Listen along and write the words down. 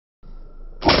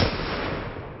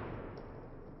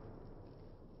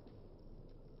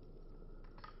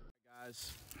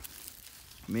Guys,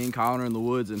 me and Colin are in the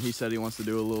woods, and he said he wants to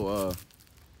do a little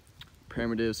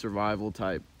primitive survival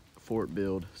type fort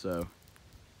build. So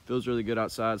feels really good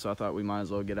outside, so I thought we might as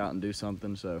well get out and do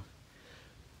something. So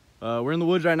we're in the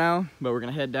woods right now, but we're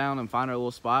gonna head down and find our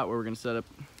little spot where we're gonna set up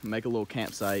and make a little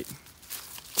campsite.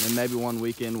 And then maybe one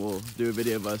weekend we'll do a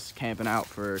video of us camping out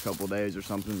for a couple of days or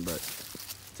something. But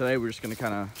today we're just gonna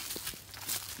kind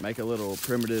of make a little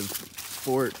primitive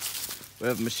fort. We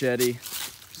have a machete,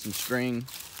 some string,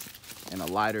 and a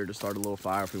lighter to start a little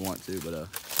fire if we want to. But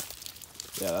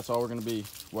yeah, that's all we're gonna be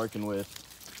working with.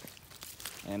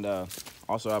 And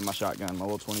also I have my shotgun, my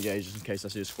little 20 gauge, just in case I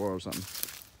see a squirrel or something,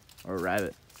 or a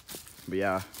rabbit. But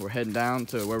yeah, we're heading down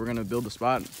to where we're gonna build the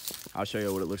spot. I'll show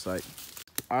you what it looks like.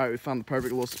 All right, we found the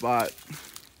perfect little spot.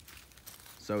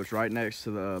 So it's right next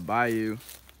to the bayou.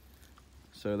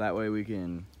 So that way we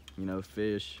can, you know,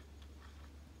 fish.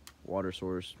 Water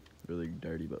source, really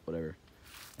dirty, but whatever.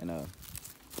 And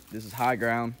this is high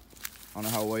ground. I don't know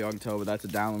how well y'all can tell, but that's a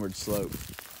downward slope.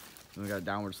 And we got a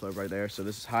downward slope right there. So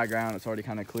this is high ground. It's already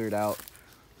kind of cleared out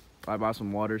right by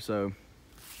some water. So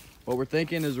what we're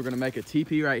thinking is we're gonna make a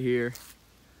teepee right here,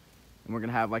 and we're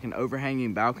gonna have like an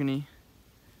overhanging balcony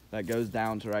that goes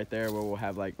down to right there where we'll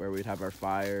have like where we'd have our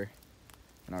fire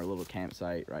and our little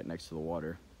campsite right next to the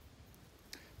water.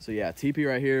 So yeah, teepee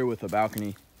right here with a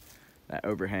balcony that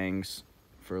overhangs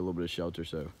for a little bit of shelter.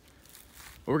 So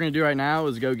what we're gonna do right now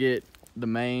is go get the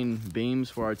main beams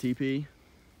for our teepee,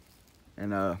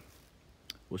 and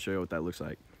we'll show you what that looks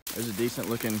like. There's a decent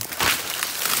looking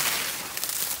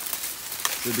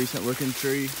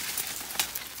tree,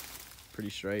 pretty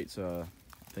straight. So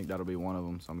I think that'll be one of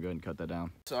them. So I'm going to go ahead and cut that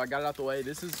down. So I got it out the way.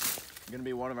 This is gonna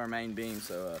be one of our main beams.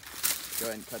 So go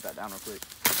ahead and cut that down real quick.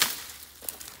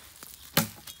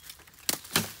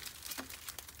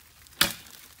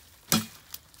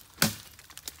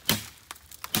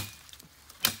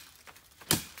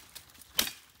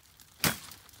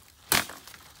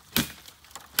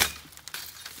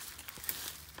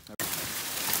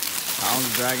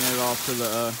 Colin's dragging it off to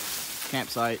the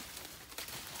campsite.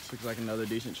 This looks like another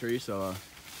decent tree, so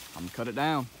I'm gonna cut it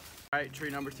down. All right, tree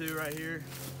number 2 right here.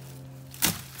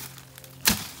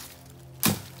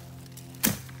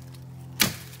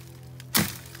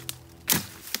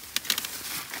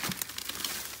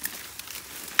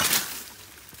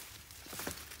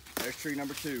 There's tree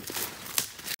number 2.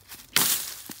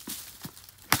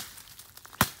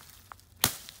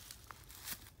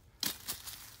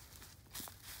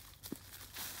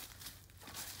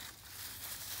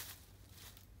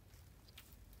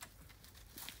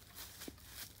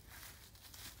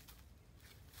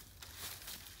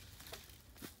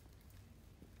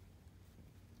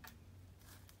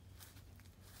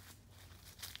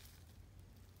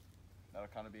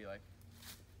 That'll kind of be like,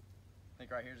 I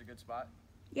think right here's a good spot.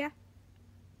 Yeah.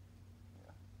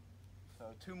 So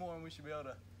 2 more and we should be able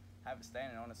to have it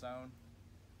standing on its own.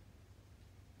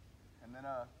 And then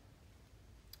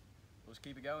we'll just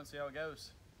keep it going, see how it goes.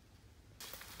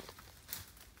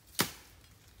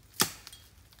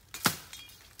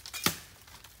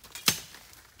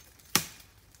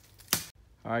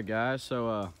 All right guys,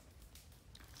 so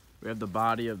we have the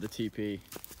body of the teepee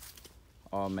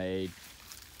all made.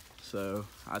 So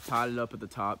I tied it up at the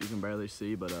top, you can barely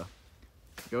see, but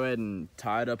go ahead and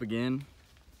tie it up again.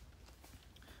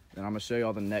 Then I'm gonna show you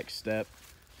all the next step.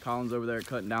 Colin's over there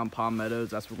cutting down palmettos.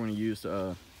 That's what we're gonna use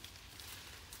to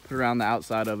put around the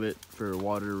outside of it for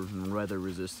water and weather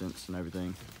resistance and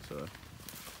everything. So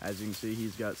as you can see,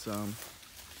 he's got some,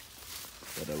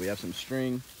 but we have some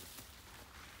string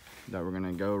that we're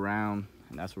gonna go around,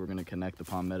 and that's what we're gonna connect the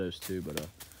palmettos to, but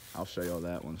I'll show you all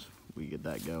that once we get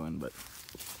that going. But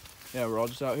yeah, we're all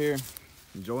just out here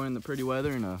enjoying the pretty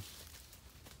weather and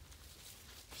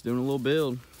just doing a little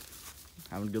build,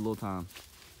 having a good little time.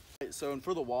 So, and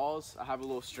for the walls, I have a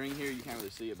little string here. You can't really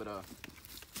see it, but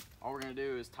all we're gonna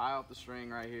do is tie up the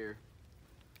string right here.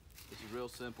 This is real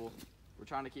simple. We're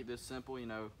trying to keep this simple, you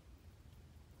know.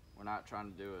 We're not trying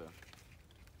to do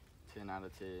a 10 out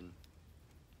of 10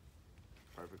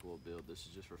 perfect little build. This is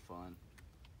just for fun.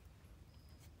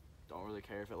 Don't really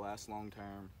care if it lasts long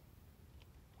term.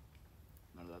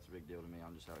 None of that's a big deal to me.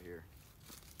 I'm just out here.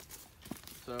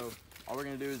 So all we're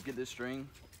gonna do is get this string,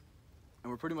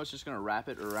 and we're pretty much just gonna wrap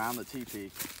it around the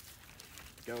teepee,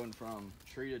 going from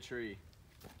tree to tree.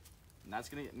 And that's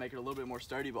gonna make it a little bit more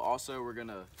sturdy, but also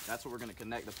that's what we're gonna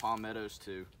connect the palmettos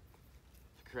to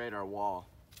create our wall.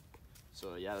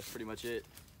 So yeah, that's pretty much it.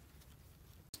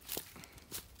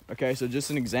 Okay, so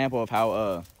just an example of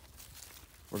how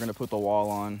we're gonna put the wall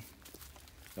on.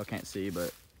 Y'all can't see,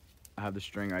 but I have the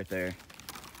string right there.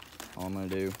 All I'm gonna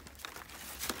do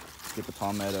is get the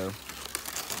palmetto,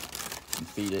 and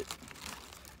feed it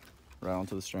right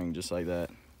onto the string just like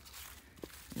that.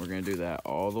 We're gonna do that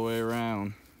all the way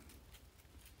around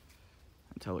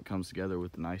until it comes together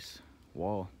with a nice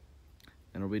wall.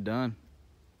 Then it'll be done.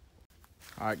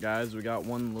 All right, guys, we got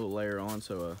one little layer on,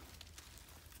 so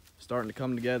starting to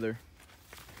come together.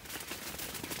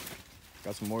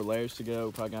 Got some more layers to go.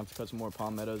 We're probably gonna have to cut some more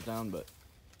palmettos down, but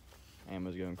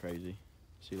Emma's going crazy.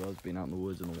 She loves being out in the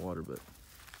woods and the water, but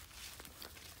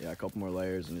yeah, a couple more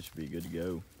layers and it should be good to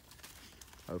go,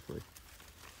 hopefully.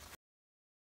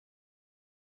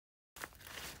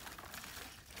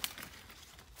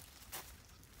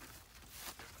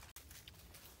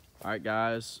 All right,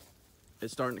 guys,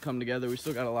 it's starting to come together. We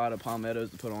still got a lot of palmettos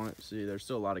to put on it. See, there's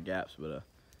still a lot of gaps, but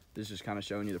this is just kind of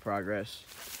showing you the progress.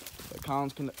 But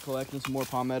Colin's collecting some more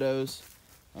palmettos,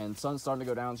 and the sun's starting to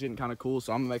go down. It's getting kind of cool,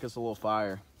 so I'm gonna make us a little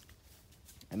fire.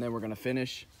 And then we're gonna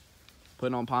finish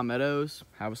putting on palmettos,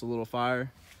 have us a little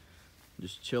fire,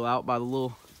 just chill out by the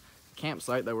little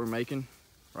campsite that we're making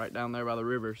right down there by the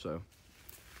river. So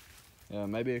yeah,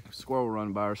 maybe a squirrel will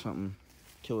run by or something,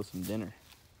 kill us some dinner.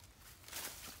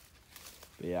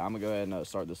 But yeah, I'm gonna go ahead and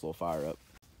start this little fire up.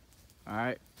 All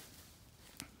right,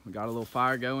 we got a little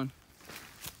fire going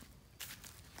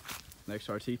next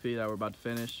to our teepee that we're about to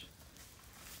finish.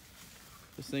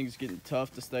 This thing's getting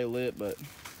tough to stay lit, but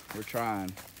we're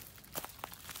trying.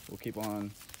 We'll keep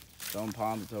on throwing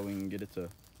palms until we can get it to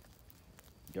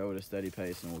go at a steady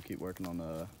pace, and we'll keep working on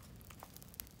the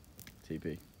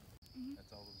teepee.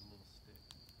 That's all those little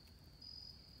sticks.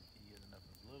 If you get enough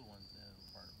of the little ones, then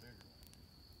it'll burn a bigger one.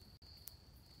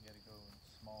 You gotta go in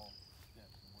small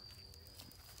steps and work your way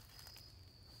up.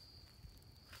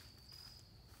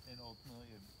 And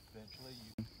ultimately, eventually,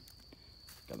 you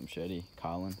Got the machete,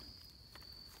 Colin.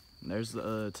 And there's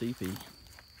the teepee.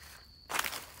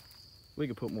 We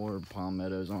could put more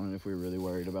palmettos on it if we were really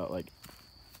worried about, like,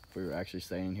 if we were actually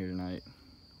staying here tonight.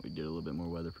 We'd get a little bit more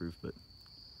weatherproof, but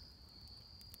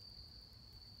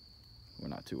we're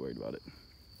not too worried about it.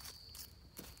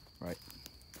 Right?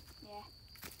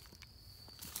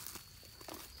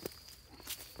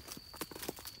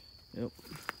 Yeah. Yep.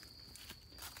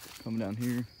 Coming down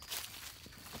here.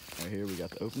 Right here we got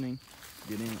the opening.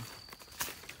 Get in. We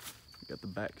got the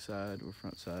back side or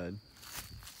front side.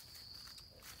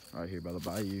 Right here by the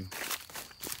bayou.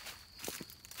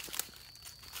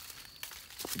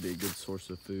 Could be a good source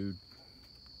of food,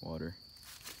 water.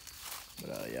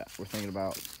 But yeah, we're thinking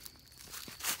about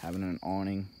having an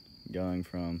awning going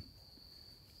from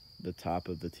the top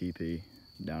of the teepee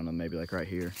down to maybe like right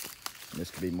here. And this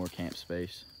could be more camp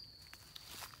space.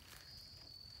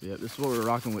 Yep, this is what we're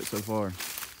rocking with so far.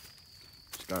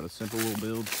 Just got a simple little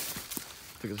build.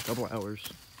 Took us a couple hours.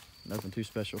 Nothing too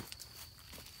special.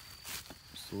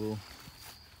 Just a little,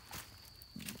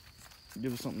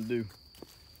 give us something to do.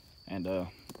 And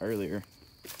earlier,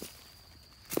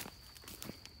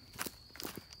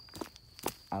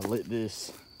 I lit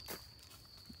this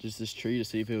tree to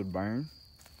see if it would burn.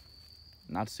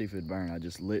 Not to see if it would burn, I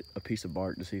just lit a piece of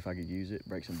bark to see if I could use it,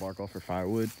 break some bark off for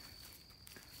firewood.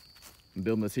 I'm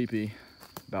building the teepee.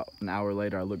 About an hour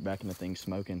later, I look back and the thing's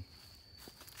smoking.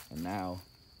 And now,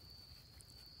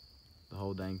 the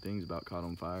whole dang thing's about caught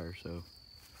on fire, so.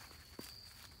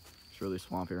 It's really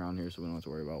swampy around here, so we don't have to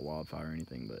worry about wildfire or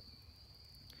anything, but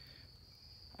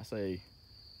I say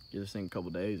give this thing a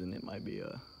couple days and it might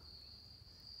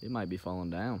be falling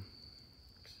down.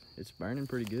 It's burning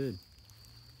pretty good,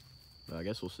 but I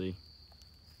guess we'll see.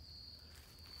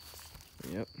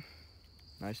 But yep,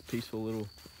 nice peaceful little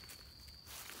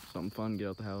something fun. Get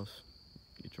out the house,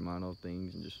 get your mind off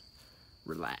things, and just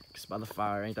relax by the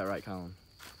fire. Ain't that right, Colin?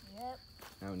 Yep.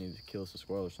 Now we need to kill us a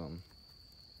squirrel or something.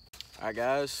 All right,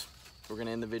 guys, we're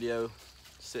gonna end the video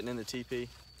sitting in the teepee.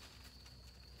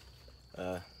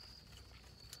 It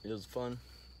was fun.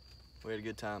 We had a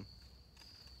good time.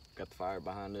 Got the fire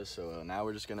behind us, so now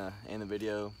we're just gonna end the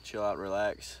video, chill out,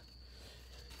 relax,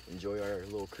 enjoy our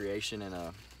little creation, and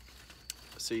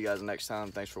see you guys next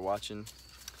time. Thanks for watching.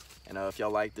 And if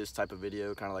y'all like this type of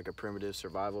video, kind of like a primitive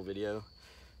survival video,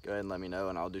 go ahead and let me know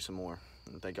and I'll do some more.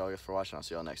 And thank y'all for watching. I'll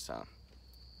see y'all next time.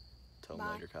 Tell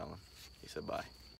them later, Colin. He said bye.